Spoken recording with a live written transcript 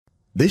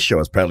This show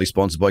is proudly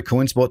sponsored by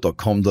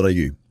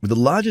coinspot.com.au, with the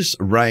largest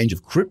range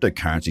of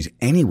cryptocurrencies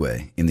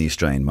anywhere in the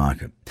Australian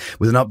market.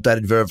 With an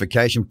updated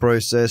verification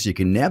process, you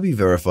can now be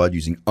verified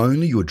using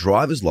only your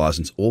driver's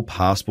license or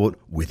passport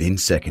within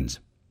seconds.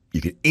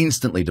 You can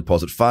instantly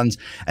deposit funds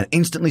and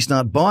instantly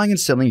start buying and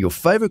selling your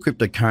favourite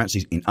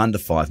cryptocurrencies in under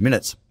 5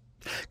 minutes.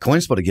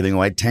 CoinSpot are giving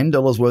away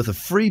 $10 worth of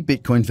free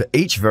Bitcoin for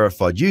each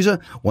verified user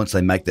once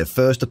they make their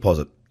first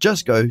deposit.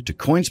 Just go to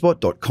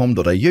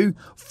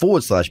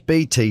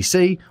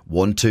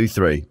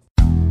coinspot.com.au/BTC123.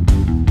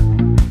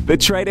 The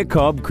Trader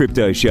Cobb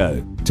Crypto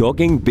Show,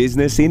 talking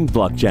business in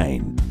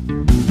blockchain.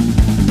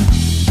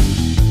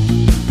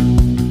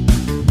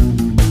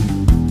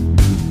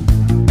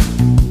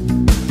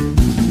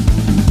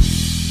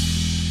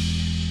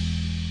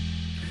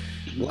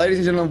 Ladies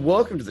and gentlemen,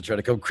 welcome to the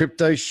Trader Cobb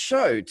Crypto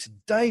Show.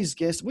 Today's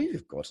guest,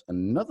 we've got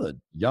another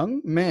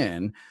young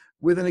man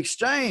with an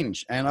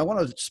exchange. And I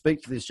want to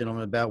speak to this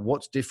gentleman about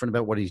what's different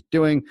about what he's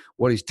doing,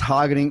 what he's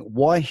targeting,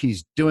 why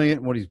he's doing it,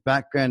 and what his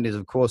background is.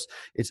 Of course,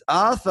 it's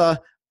Artur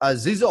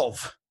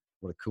Azizov.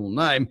 What a cool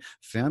name.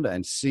 Founder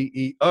and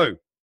CEO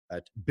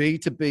at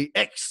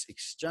B2BX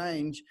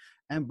Exchange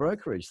and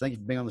Brokerage. Thank you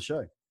for being on the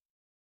show.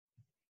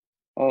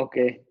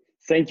 Okay.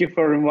 Thank you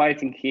for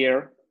inviting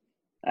here.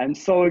 I'm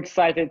so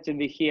excited to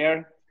be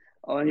here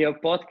on your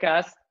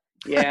podcast.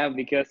 Yeah,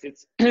 because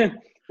it's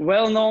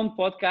well-known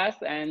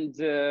podcast, and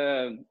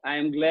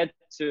I'm glad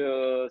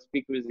to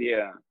speak with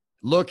you.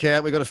 Look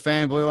out, we've got a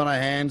fanboy on our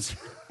hands.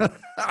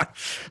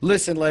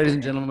 Listen, ladies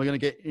and gentlemen, we're going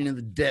to get into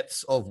the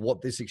depths of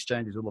what this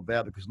exchange is all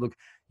about, because look,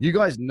 you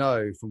guys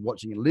know from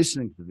watching and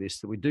listening to this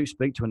that we do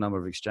speak to a number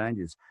of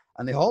exchanges,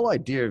 and the whole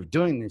idea of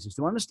doing this is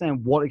to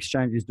understand what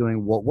exchange is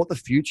doing, what the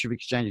future of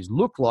exchanges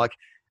look like,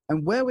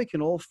 and where we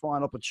can all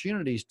find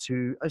opportunities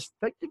to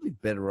effectively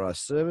better our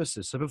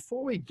services. So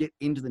before we get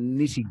into the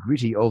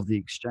nitty-gritty of the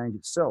exchange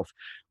itself,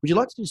 would you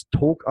like to just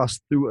talk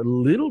us through a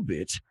little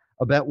bit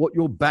about what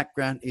your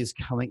background is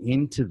coming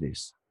into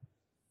this?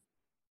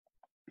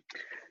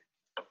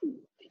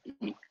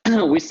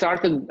 We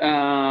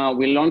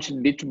launched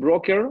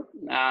Bit2Broker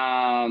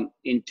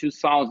in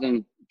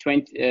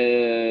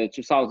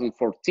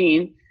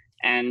 2014,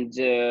 and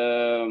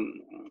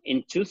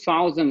in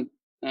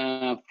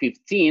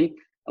 2015,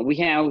 we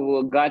have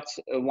got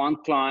one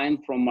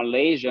client from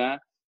Malaysia,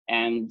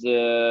 and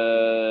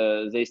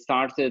they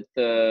started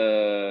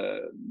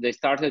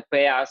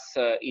pay us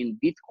in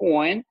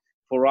Bitcoin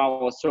for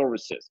our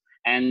services.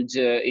 And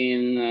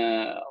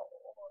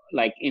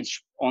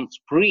on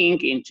spring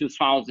in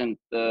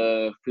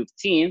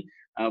 2015,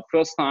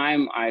 first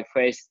time I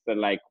faced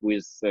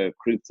with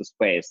crypto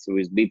space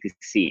with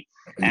BTC,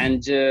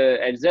 and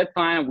at that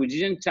time we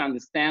didn't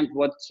understand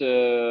what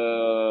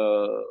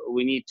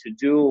we need to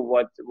do,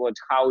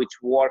 how it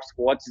works,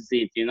 what is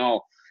it,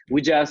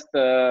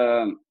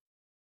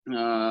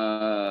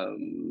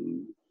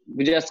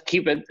 we just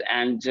keep it,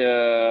 and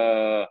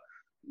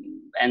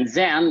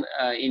then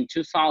in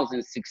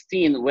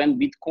 2016, when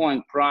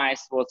Bitcoin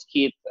price was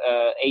hit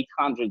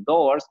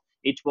 $800,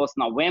 it was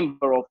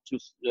November of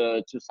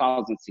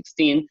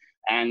 2016,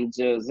 and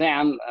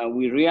then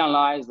we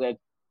realized that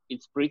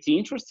it's pretty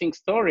interesting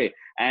story,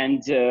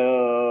 and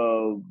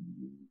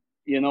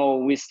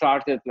we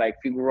started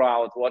figure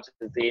out what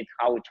is it,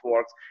 how it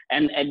works,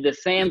 and at the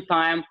same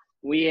time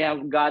we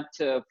have got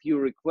a few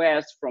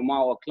requests from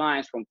our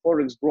clients, from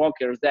forex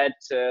brokers, that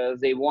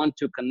they want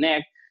to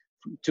connect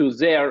to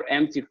their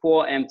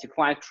MT4,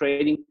 MT5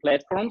 trading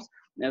platforms.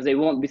 And they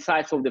want,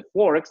 besides of the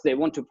forex, they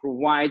want to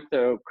provide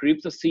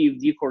crypto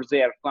CFD for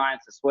their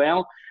clients as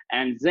well.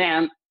 And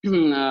then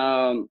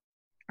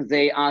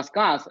they ask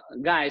us,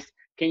 guys,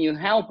 can you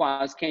help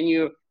us? Can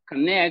you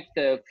connect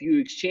a few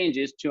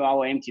exchanges to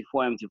our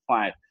MT4,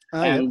 MT5?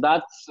 And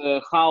that's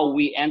how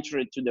we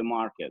entered to the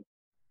market,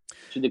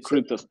 to the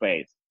crypto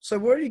space. So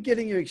where are you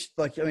getting your,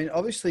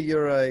 obviously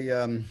you're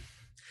a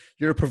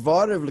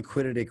provider of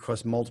liquidity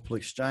across multiple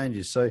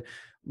exchanges. So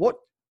where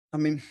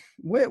do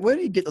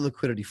you get the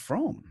liquidity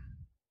from?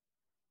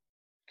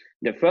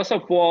 First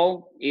of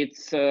all,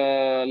 it's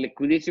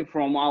liquidity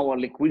from our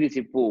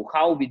liquidity pool.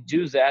 How we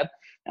do that?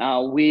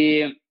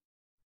 We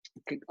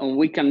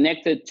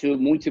connected to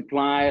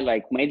multiply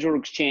major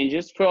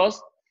exchanges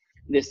first.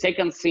 The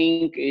second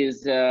thing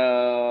is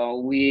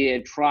we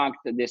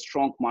attract the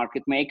strong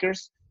market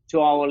makers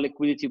to our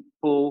liquidity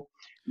pool.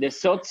 The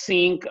third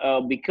thing,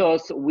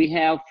 because we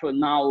have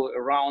now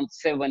around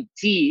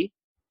 70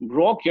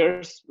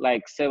 brokers,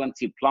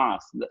 70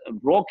 plus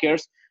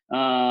brokers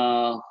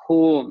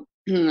who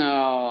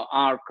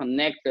are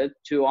connected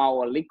to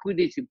our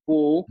liquidity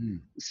pool.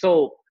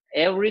 So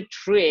every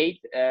trade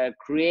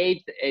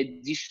create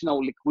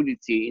additional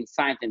liquidity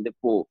inside in the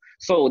pool.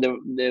 So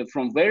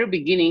from very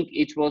beginning,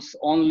 it was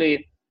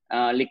only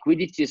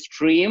liquidity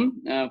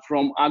stream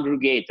from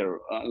aggregator.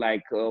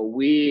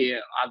 We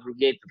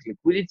aggregated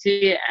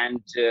liquidity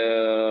and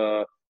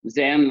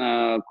then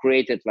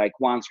created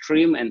one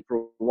stream and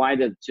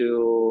provided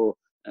to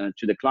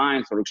the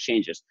clients or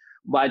exchanges.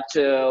 But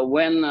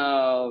when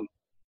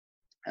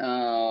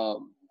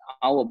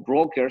our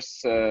brokers,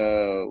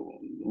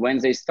 when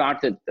they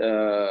started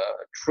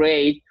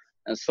trade,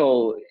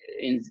 so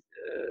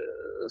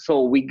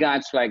we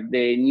got like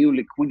the new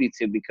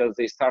liquidity because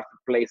they started to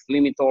place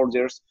limit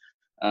orders.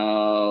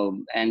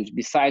 And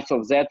besides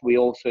of that, we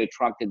also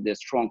attracted the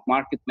strong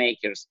market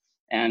makers.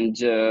 And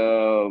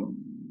the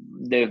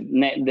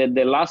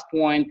last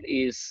point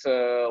is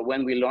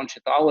when we launched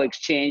our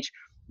exchange,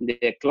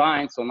 the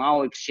clients on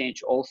our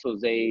exchange also,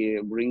 they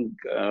bring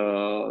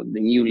the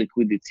new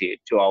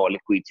liquidity to our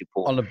liquidity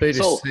pool. On a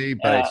B2C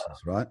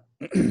basis, right?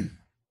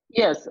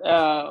 Yes.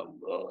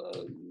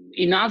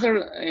 In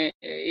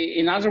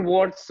other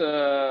words,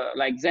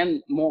 like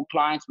then more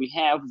clients we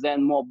have,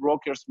 then more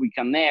brokers we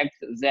connect,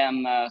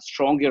 then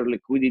stronger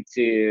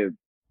liquidity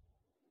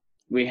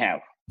we have.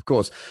 Of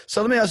course.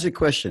 So let me ask you a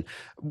question.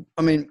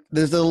 I mean,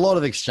 there's a lot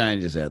of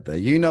exchanges out there.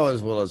 You know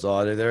as well as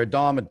I do. They're a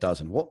dime a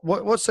dozen.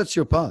 What sets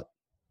you apart?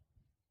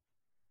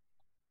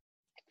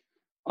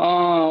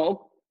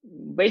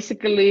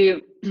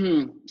 Basically,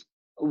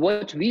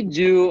 what we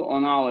do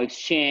on our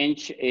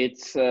exchange,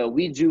 it's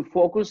we do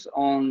focus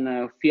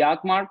on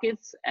fiat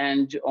markets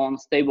and on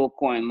stable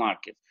coin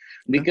markets,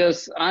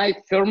 because I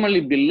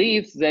firmly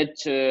believe that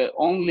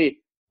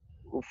only,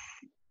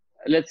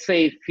 let's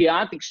say,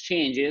 fiat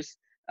exchanges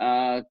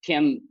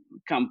can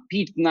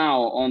compete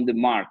now on the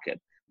market.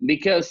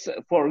 Because,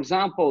 for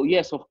example,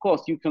 yes, of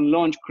course, you can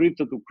launch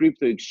crypto to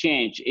crypto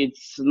exchange.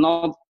 It's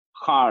not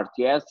hard.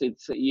 Yes,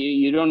 it's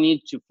you don't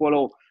need to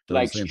follow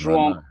like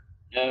strong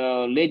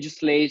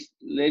legislative.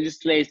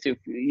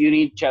 You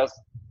need just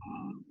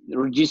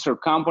register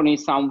company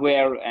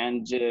somewhere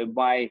and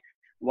buy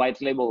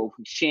white label of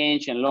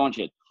exchange and launch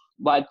it.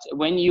 But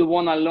when you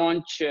want to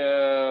launch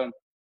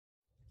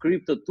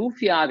crypto to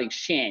fiat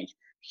exchange,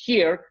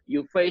 here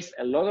you face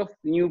a lot of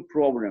new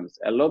problems,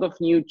 a lot of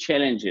new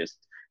challenges.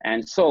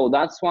 And so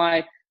that's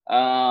why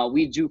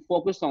we do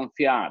focus on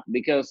fiat,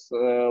 because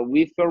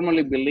we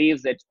firmly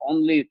believe that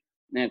only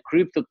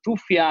crypto to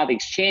fiat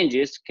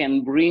exchanges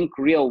can bring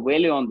real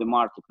value on the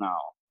market now.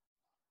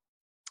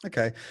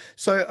 Okay.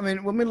 So, I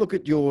mean, when we look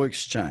at your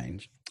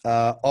exchange,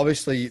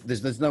 obviously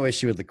there's no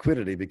issue with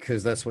liquidity,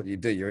 because that's what you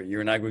do.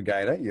 You're an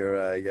aggregator.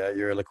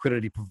 You're a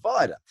liquidity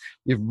provider.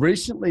 You've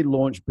recently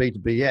launched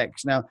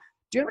B2BX. Now,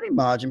 do you have any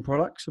margin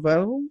products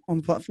available on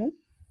the platform?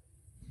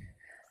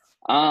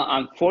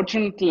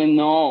 Unfortunately,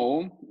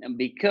 no,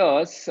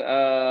 because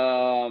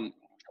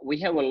we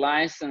have a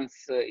license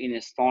in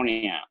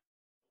Estonia,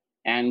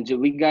 and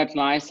we got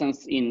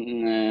license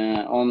in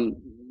on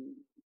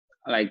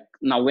like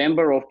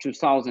November of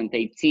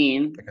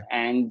 2018, okay.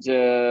 And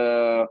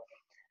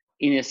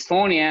in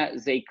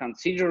Estonia, they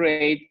consider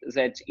it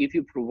that if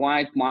you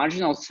provide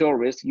marginal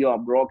service, you are a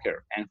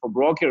broker, and for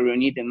broker, you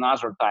need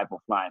another type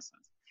of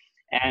license.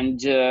 And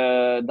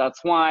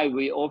that's why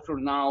we offer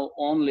now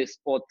only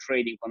spot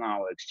trading on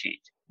our exchange.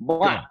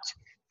 But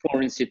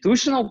for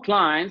institutional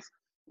clients,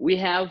 we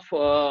have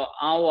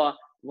our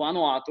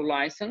Vanuatu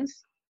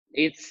license.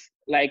 It's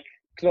like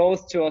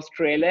close to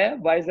Australia,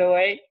 by the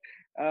way.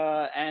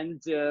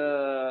 And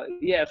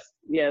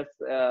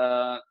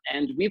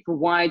we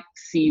provide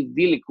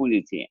CFD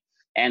liquidity.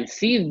 And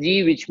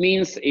CFD, which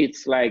means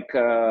it's like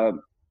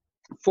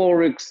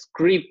Forex,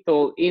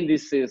 crypto,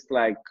 indices,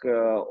 like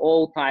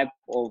all type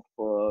of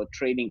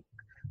trading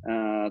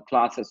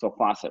classes of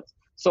assets.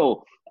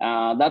 So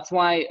that's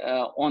why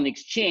on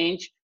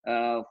exchange,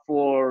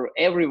 for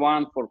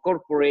everyone, for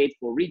corporate,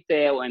 for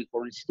retail, and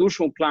for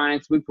institutional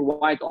clients, we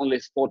provide only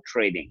spot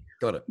trading.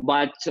 Got it.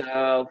 But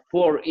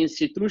for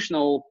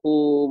institutional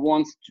who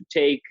wants to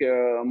take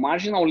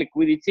marginal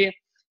liquidity,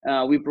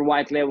 we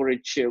provide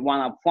leverage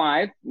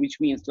 1/5, which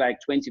means like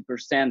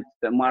 20%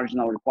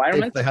 marginal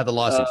requirement. If they have the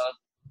license.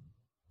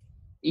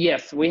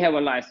 Yes, we have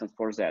a license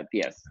for that.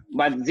 Yes,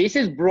 but this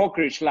is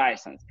brokerage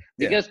license,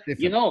 because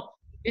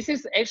this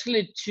is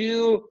actually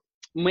two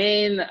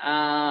main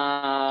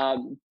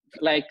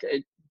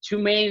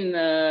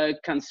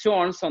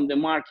concerns on the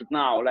market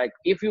now. Like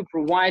if you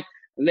provide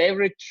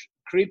leverage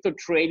crypto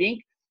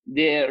trading,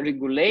 the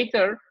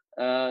regulator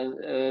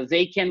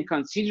they can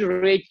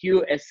consider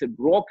you as a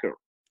broker.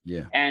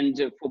 Yeah. And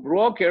for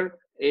broker,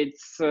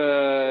 it's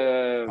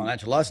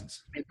financial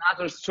license.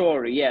 Another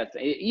story. Yes,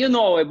 you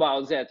know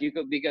about that.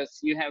 Because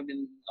you have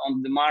been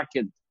on the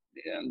market,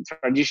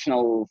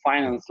 traditional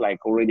finance,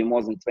 like already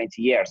more than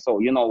 20 years. So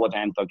you know what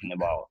I'm talking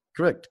about.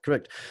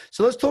 Correct.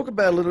 So let's talk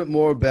about a little bit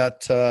more about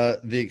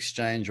the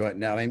exchange right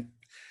now. I mean,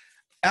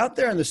 out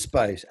there in the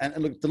space, and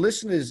look, the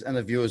listeners and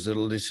the viewers that are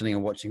listening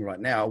and watching right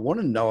now want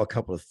to know a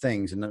couple of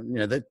things. And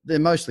they're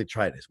mostly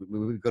traders.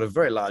 We've got a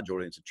very large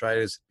audience of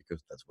traders,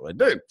 because that's what I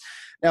do.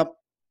 Now,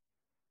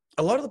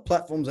 a lot of the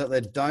platforms out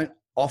there don't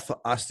offer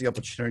us the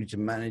opportunity to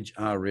manage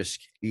our risk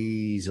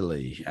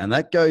easily. And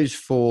that goes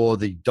for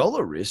the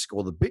dollar risk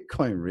or the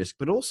Bitcoin risk,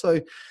 but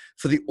also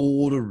for the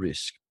order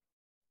risk.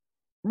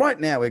 Right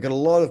now, we've got a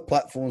lot of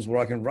platforms where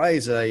I can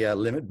raise a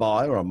limit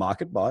buy or a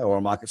market buy or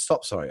a market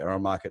stop, or a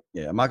market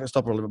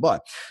stop or a limit buy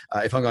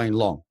if I'm going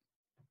long.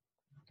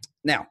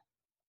 Now,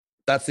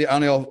 that's the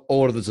only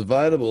order that's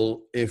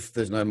available if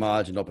there's no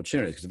margin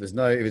opportunity. Because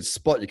if it's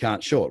spot, you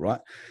can't short, right?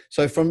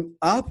 So from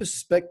our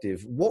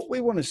perspective, what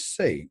we want to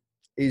see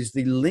is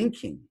the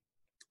linking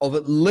of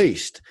at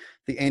least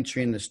the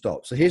entry and the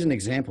stop. So here's an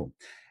example.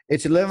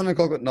 It's 11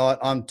 o'clock at night.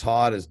 I'm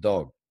tired as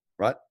dog,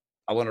 right?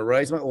 I want to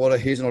raise my order.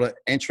 Here's an order,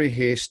 entry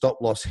here,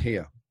 stop loss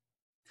here.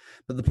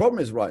 But the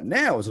problem is right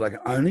now is that I can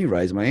only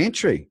raise my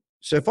entry.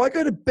 So if I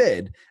go to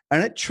bed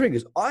and it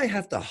triggers, I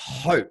have to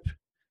hope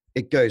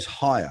it goes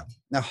higher.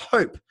 Now,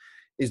 hope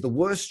is the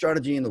worst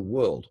strategy in the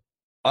world.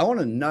 I want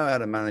to know how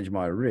to manage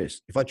my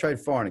risk. If I trade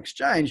foreign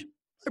exchange,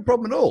 no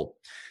problem at all.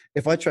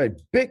 If I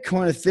trade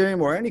Bitcoin, Ethereum,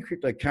 or any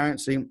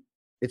cryptocurrency,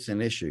 it's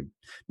an issue.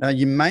 Now,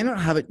 you may not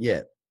have it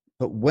yet,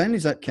 but when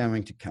is that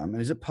going to come?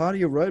 And is it part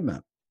of your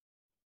roadmap?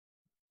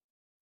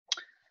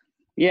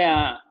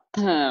 Yeah,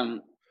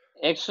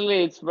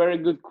 actually, it's a very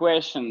good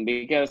question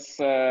because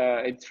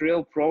it's a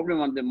real problem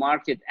on the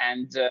market.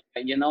 And,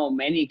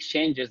 many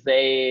exchanges,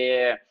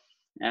 they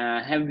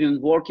have been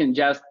working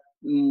just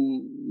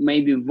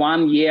maybe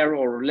 1 year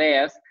or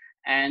less.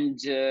 And,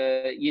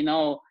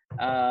 the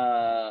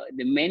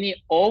many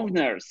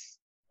owners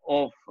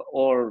of,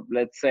 or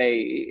let's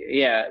say,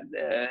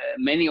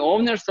 many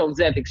owners of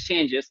that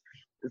exchanges,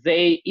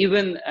 they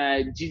even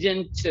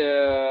didn't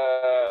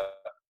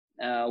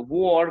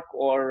work,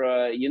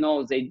 or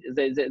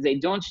they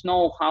don't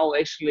know how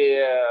actually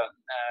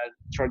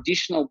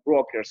traditional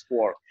brokers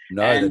work.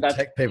 No, and they're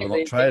tech people,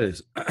 not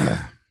traders.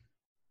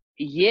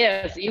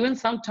 Yes, even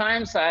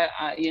sometimes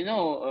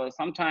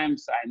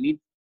sometimes I meet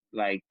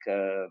like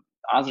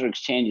other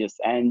exchanges,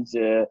 and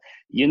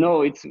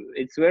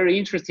it's very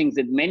interesting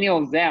that many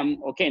of them,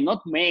 okay,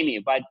 not many,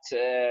 but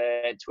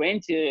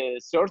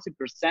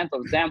 20-30%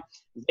 of them,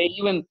 they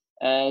even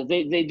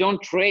they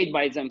don't trade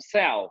by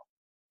themselves.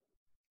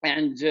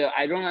 And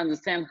I don't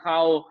understand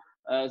how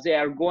they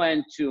are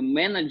going to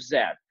manage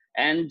that.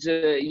 And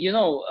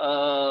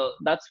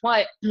that's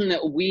why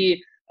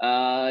we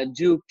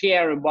do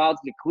care about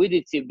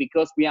liquidity,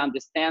 because we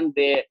understand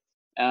the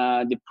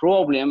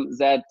problem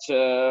that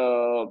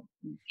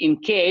in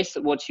case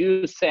what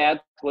you said,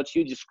 what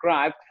you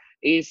described,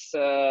 is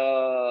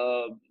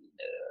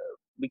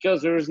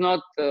because there is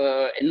not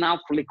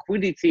enough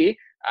liquidity,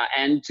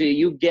 and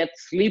you get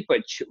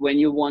slippage when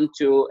you want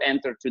to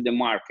enter to the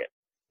market.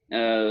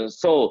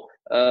 So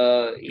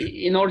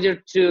in order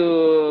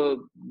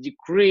to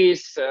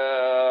decrease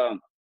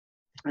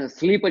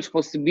slippage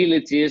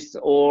possibilities,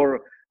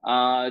 or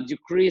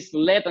decrease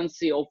latency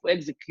latency of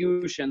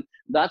execution,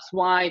 that's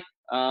why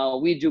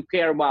we do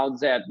care about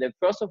that.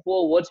 First of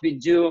all, what we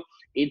do,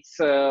 it's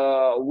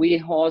we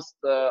host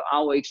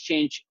our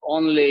exchange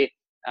only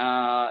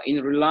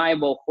in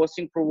reliable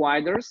hosting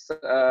providers,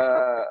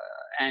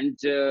 and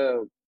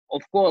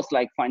of course,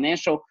 like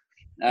financial,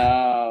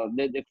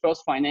 the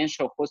first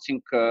financial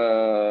hosting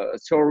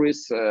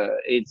service,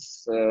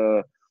 it's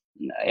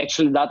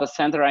actually data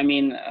center. I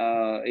mean,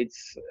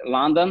 it's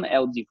London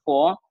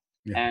LD4,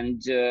 yeah.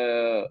 And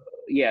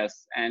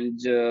yes, and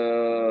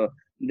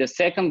the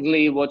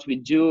secondly, what we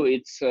do,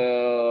 it's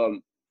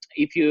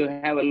if you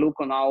have a look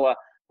on our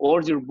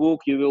order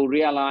book, you will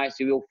realize,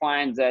 you will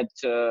find that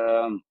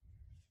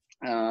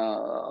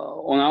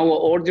on our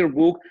order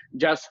book,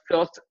 just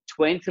first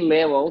 20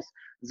 levels,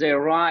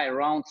 there are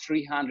around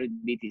 300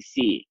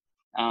 BTC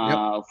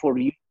for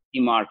the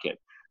USD market.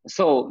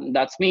 So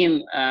that's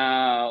mean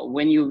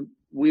when you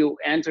will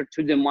enter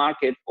to the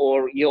market,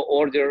 or your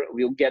order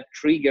will get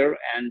triggered,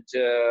 and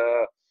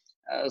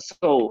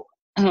so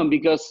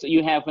because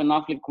you have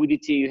enough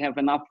liquidity, you have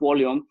enough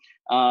volume,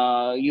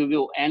 you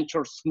will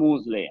enter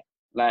smoothly.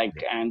 Like,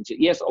 and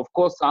yes, of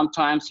course,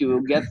 sometimes you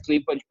will get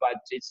slippage, but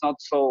it's not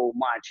so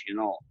much,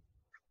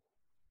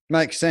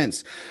 Makes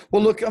sense.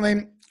 Well, look, I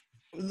mean,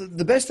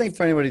 the best thing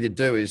for anybody to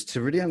do is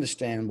to really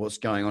understand what's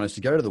going on, is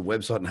to go to the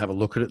website and have a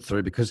look at it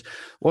through, because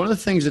one of the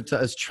things that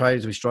as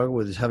traders we struggle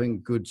with is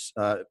having good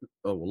or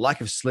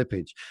lack of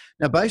slippage.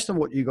 Now, based on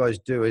what you guys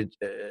do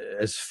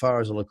as far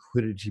as a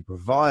liquidity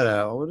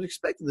provider, I would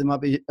expect that there might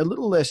be a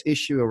little less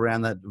issue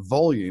around that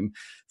volume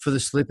for the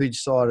slippage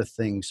side of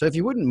things. So if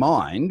you wouldn't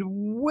mind,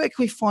 where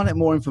can we find out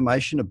more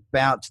information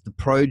about the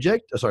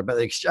project, about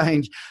the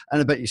exchange,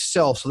 and about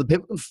yourself, so that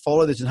people can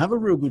follow this and have a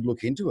real good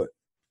look into it?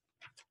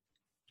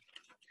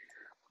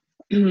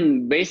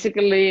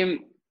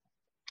 Basically,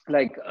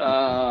 like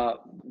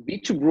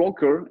B2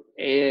 broker,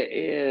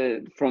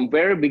 from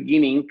very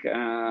beginning,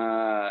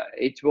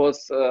 it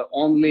was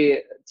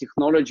only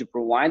technology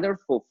provider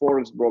for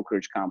forex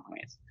brokerage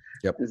companies.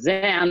 Yep.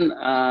 Then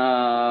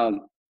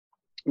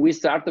we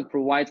started to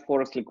provide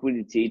forex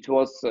liquidity. It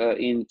was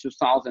in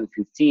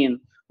 2015.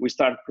 We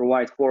started to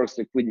provide forex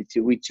liquidity.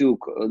 We took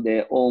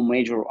all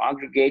major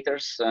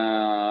aggregators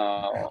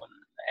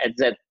at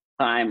that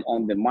time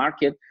on the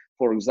market.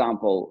 For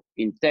example,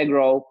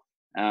 Integral,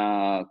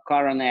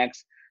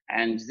 Coronex,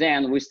 and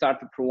then we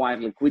started to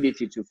provide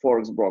liquidity to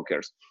forex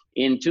brokers.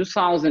 In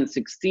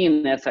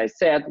 2016, as I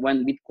said,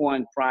 when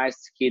Bitcoin price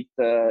hit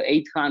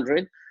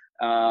 800,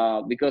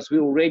 because we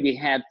already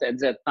had at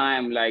that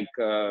time like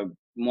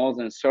more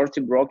than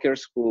 30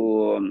 brokers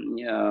who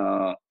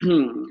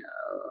who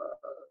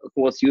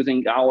was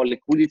using our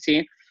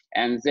liquidity,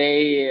 and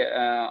they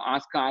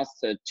asked us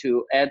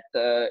to add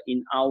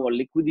in our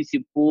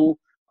liquidity pool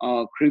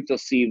crypto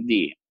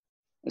CFD.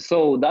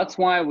 So that's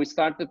why we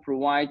started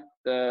provide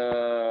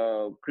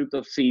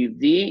crypto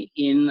CFD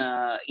in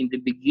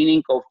the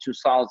beginning of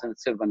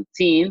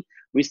 2017.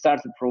 We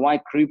started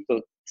provide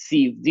crypto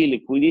CFD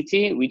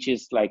liquidity, which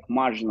is like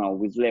marginal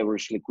with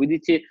leverage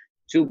liquidity,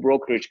 to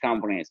brokerage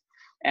companies.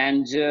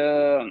 And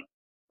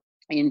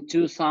in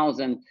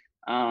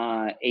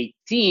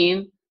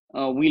 2018,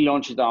 we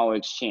launched our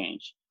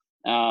exchange.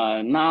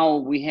 Now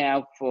we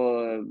have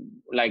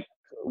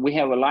we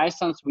have a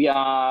license. We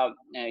are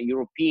a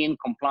European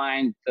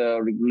compliant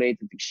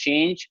regulated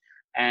exchange,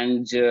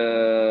 and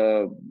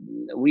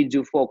we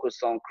do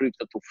focus on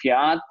crypto to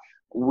fiat.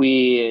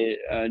 We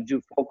do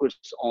focus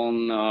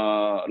on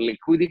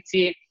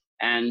liquidity,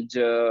 and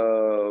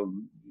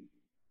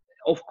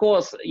of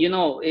course,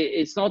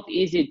 it's not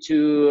easy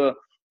to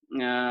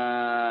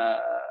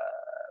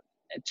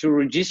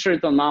register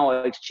it on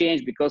our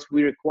exchange, because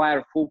we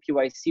require full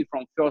KYC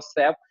from first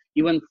step.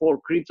 Even for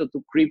crypto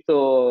to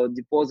crypto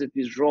deposit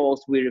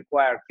withdrawals, we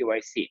require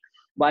KYC.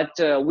 But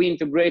we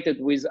integrated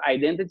with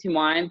Identity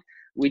Mind,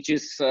 which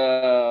is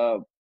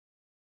strong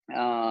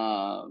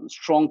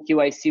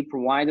KYC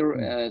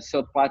provider,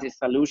 third-party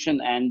solution,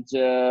 and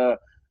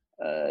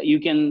you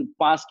can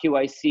pass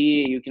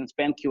KYC, you can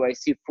spend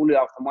KYC fully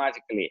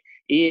automatically.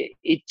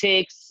 It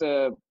takes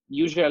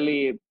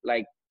usually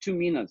like 2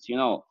 minutes,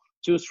 2-3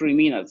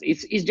 minutes.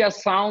 It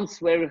just sounds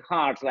very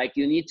hard, like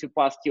you need to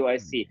pass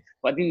KYC,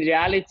 but in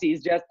reality,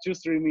 it's just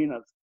 2-3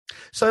 minutes.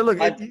 So look,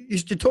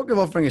 you're talking of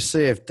offering a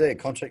CFD, a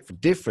contract for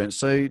difference.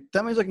 So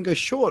that means I can go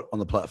short on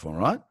the platform,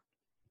 right?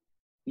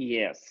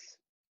 Yes,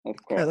 of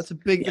course. Yeah, that's a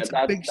big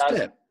step.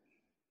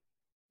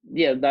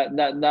 Yeah, that's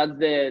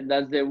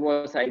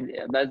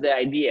the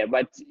idea.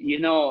 But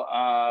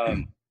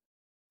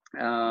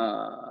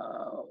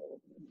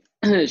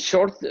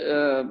short,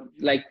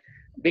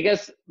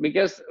 because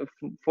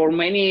for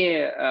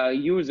many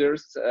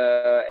users,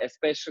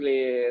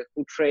 especially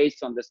who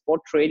trades on the spot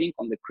trading,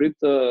 on the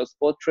crypto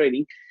spot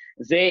trading,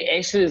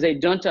 they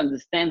don't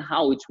understand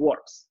how it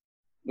works.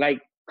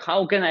 Like,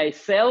 how can I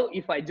sell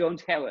if I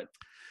don't have it?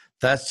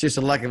 That's just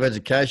a lack of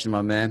education,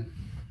 my man.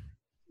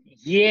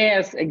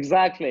 Yes,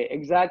 exactly.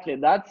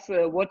 That's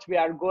what we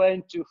are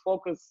going to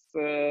focus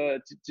to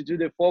do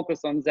the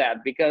focus on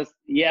that, because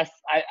yes,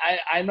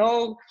 I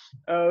know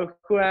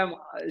who am.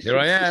 Here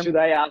I am. Should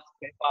I ask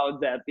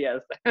about that?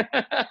 Yes.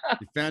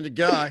 You found a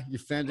guy.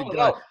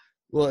 No.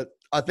 Well,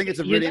 I think it's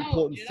a really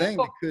important thing,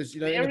 because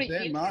in a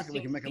bear market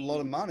we can make a lot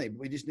of money, but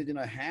we just need to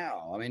know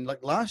how. I mean, like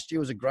last year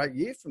was a great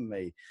year for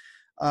me,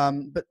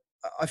 but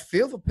I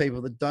feel for people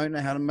that don't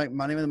know how to make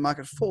money when the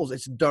market falls.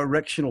 It's a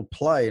directional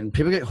play, and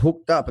people get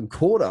hooked up and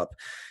caught up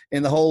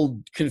in the whole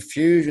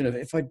confusion of,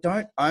 if I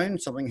don't own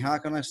something, how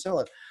can I sell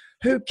it?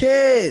 Who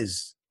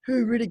cares?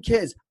 Who really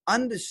cares?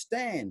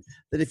 Understand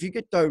that if you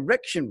get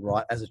direction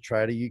right as a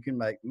trader, you can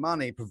make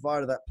money,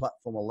 provided that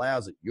platform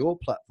allows it. Your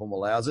platform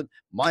allows it.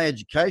 My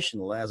education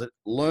allows it.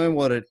 Learn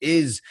what it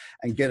is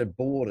and get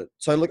aboard it.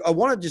 So look, I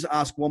want to just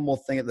ask one more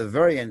thing at the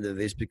very end of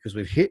this, because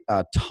we've hit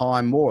our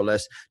time more or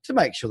less, to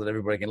make sure that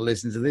everybody can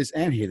listen to this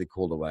and hear the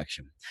call to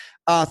action.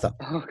 Arthur,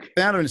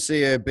 founder and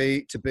CEO of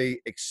B2B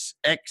X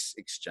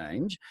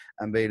Exchange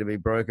and B2B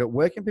broker,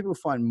 where can people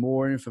find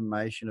more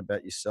information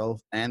about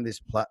yourself and this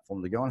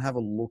platform to go and have a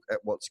look at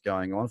what's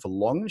going on for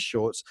long and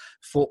shorts,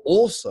 for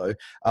also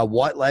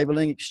white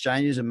labeling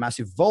exchanges and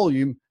massive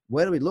volume?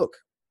 Where do we look?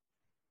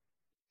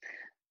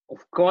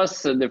 Of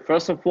course,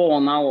 first of all,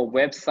 on our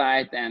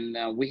website, and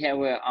we have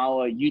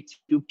our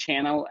YouTube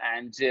channel,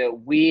 and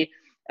we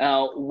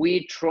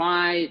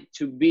try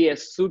to be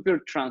super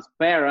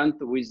transparent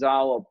with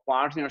our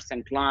partners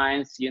and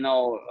clients.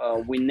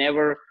 We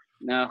never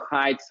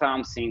hide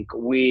something.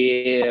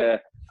 We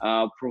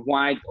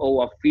provide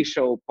all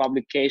official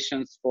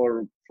publications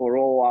for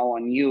all our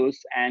news,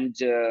 and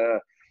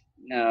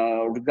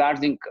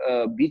regarding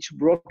beach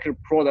broker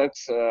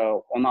products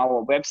on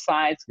our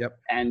website. Yep.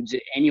 And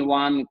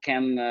anyone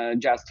can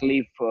just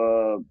leave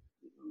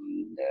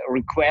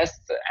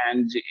requests,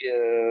 and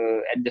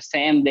at the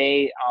same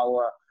day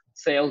our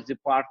sales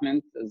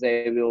department,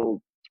 they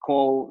will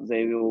call,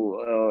 they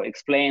will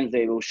explain,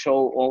 they will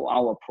show all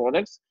our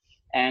products.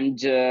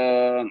 And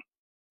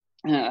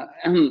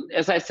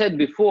as I said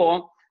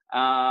before,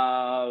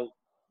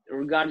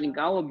 regarding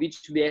our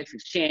B2BX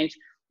exchange,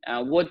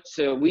 what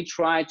we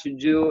try to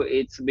do,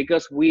 it's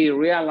because we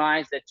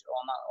realize that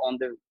on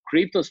the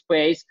crypto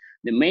space,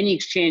 the many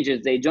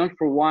exchanges, they don't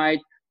provide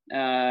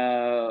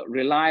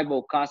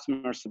reliable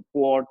customer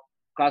support,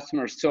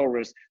 customer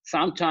service.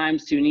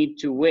 Sometimes you need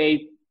to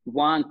wait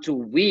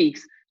 1-2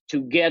 weeks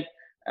to get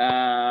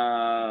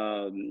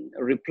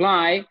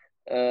reply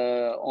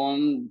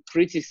on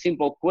pretty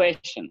simple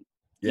question.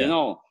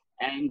 Yeah.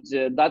 And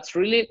that's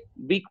really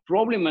big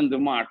problem in the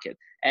market.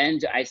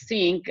 And I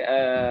think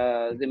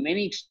the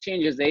many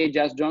exchanges, they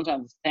just don't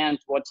understand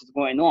what is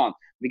going on,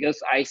 because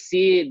I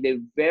see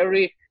the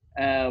very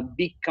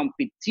big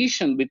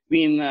competition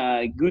between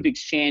good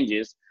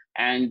exchanges.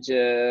 And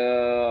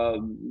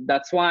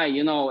that's why,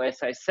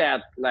 as I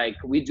said, like,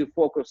 we do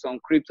focus on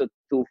crypto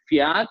to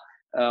fiat,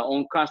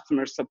 on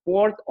customer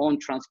support, on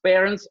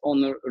transparency,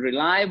 on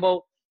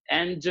reliable.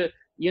 And,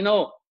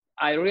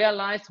 I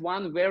realized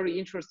one very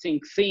interesting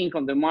thing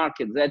on the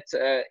market, that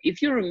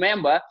if you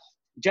remember,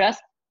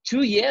 just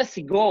 2 years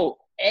ago,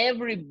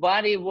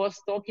 everybody was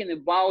talking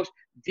about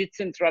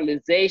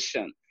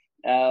decentralization,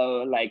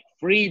 like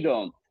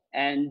freedom.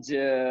 And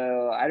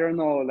I don't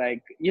know,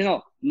 like,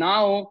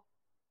 now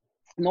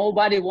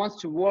nobody wants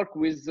to work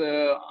with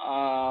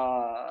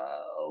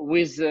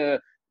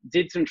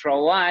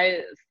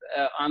decentralized,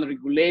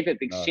 unregulated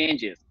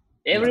exchanges.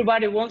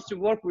 Everybody wants to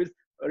work with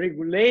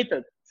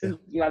regulated,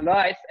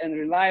 centralized, and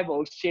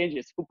reliable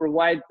exchanges who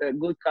provide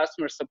good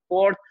customer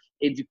support,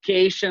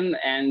 education,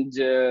 and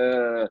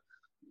the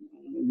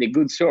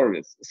good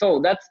service.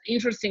 So that's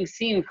interesting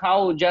seeing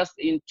how just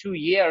in 2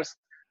 years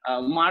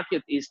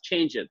market is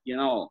changed,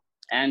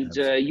 and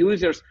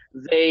users,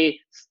 they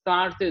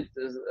started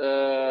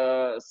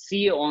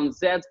see on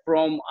that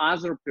from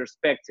other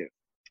perspective.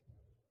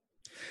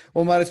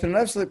 Well, mate, it's been an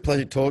absolute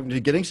pleasure talking to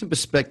you, getting some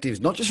perspectives,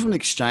 not just from the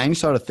exchange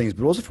side of things,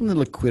 but also from the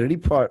liquidity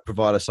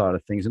provider side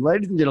of things. And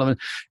ladies and gentlemen,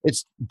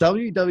 it's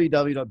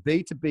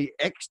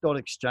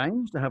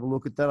www.b2bx.exchange to have a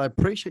look at that. I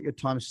appreciate your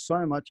time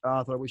so much,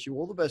 Arthur. I wish you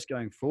all the best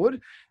going forward.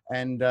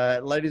 And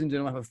ladies and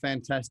gentlemen, have a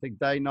fantastic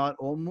day, night,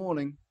 or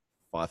morning.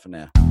 Bye for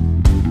now.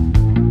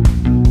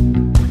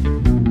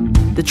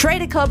 The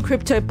Trader Cobb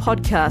Crypto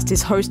Podcast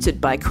is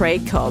hosted by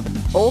Craig Cobb.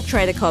 All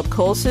Trader Cobb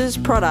courses,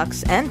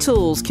 products, and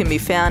tools can be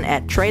found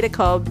at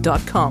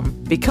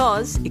tradercobb.com,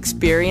 because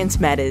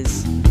experience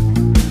matters.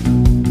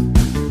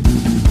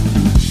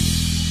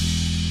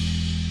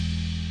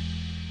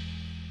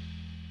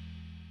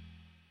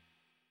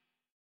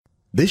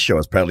 This show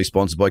is proudly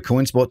sponsored by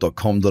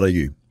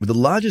coinspot.com.au, with the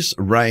largest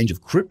range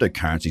of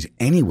cryptocurrencies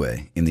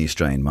anywhere in the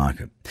Australian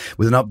market.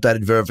 With an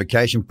updated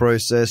verification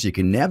process, you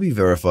can now be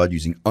verified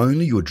using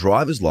only your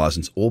driver's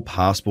license or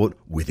passport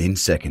within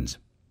seconds.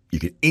 You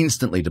can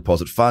instantly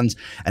deposit funds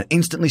and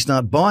instantly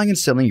start buying and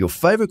selling your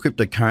favorite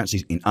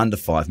cryptocurrencies in under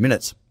 5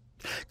 minutes.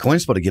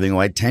 CoinSpot are giving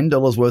away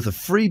 $10 worth of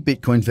free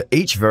Bitcoin for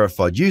each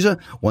verified user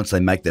once they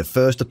make their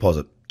first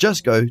deposit.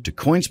 Just go to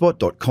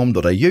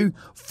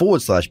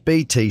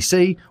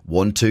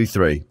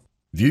coinspot.com.au/BTC123.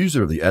 Views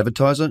are of the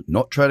advertiser,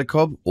 not Trader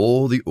Cobb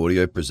or the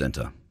audio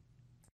presenter.